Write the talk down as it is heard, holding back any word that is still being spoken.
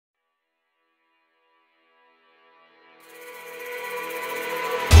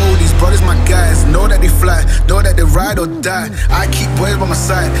my guys, know that they fly, know that they ride or die. I keep boys by my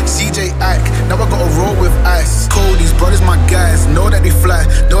side, CJ Ike, now I gotta roll with ice. Cody's brothers, my guys, know that they fly,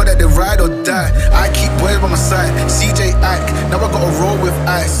 know that they ride or die. I keep boys by my side, CJ Ike, now I gotta roll with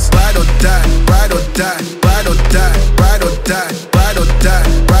ice. Ride or die, ride or die, ride or die, ride or die, ride or die,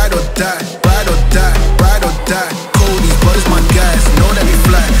 ride or die, ride or die, ride or die. Cody's brothers, my guys, know that they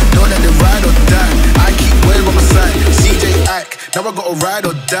fly, know that they ride or die. I keep boys by my side, CJ Ike, now I gotta ride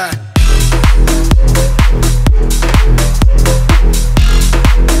or die.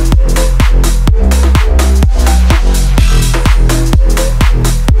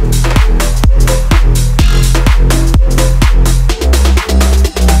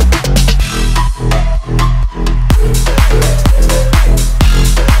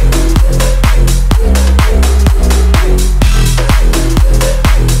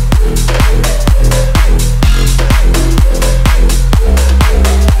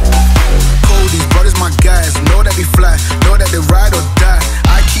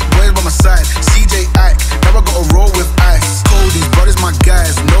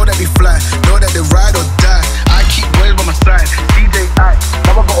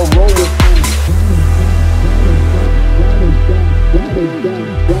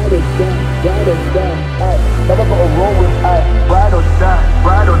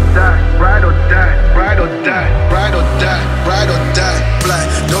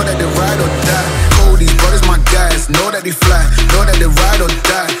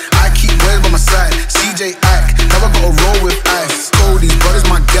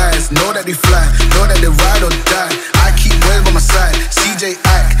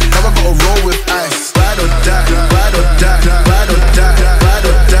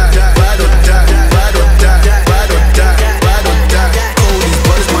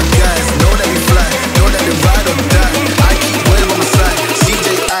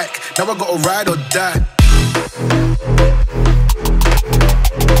 Now I gotta ride or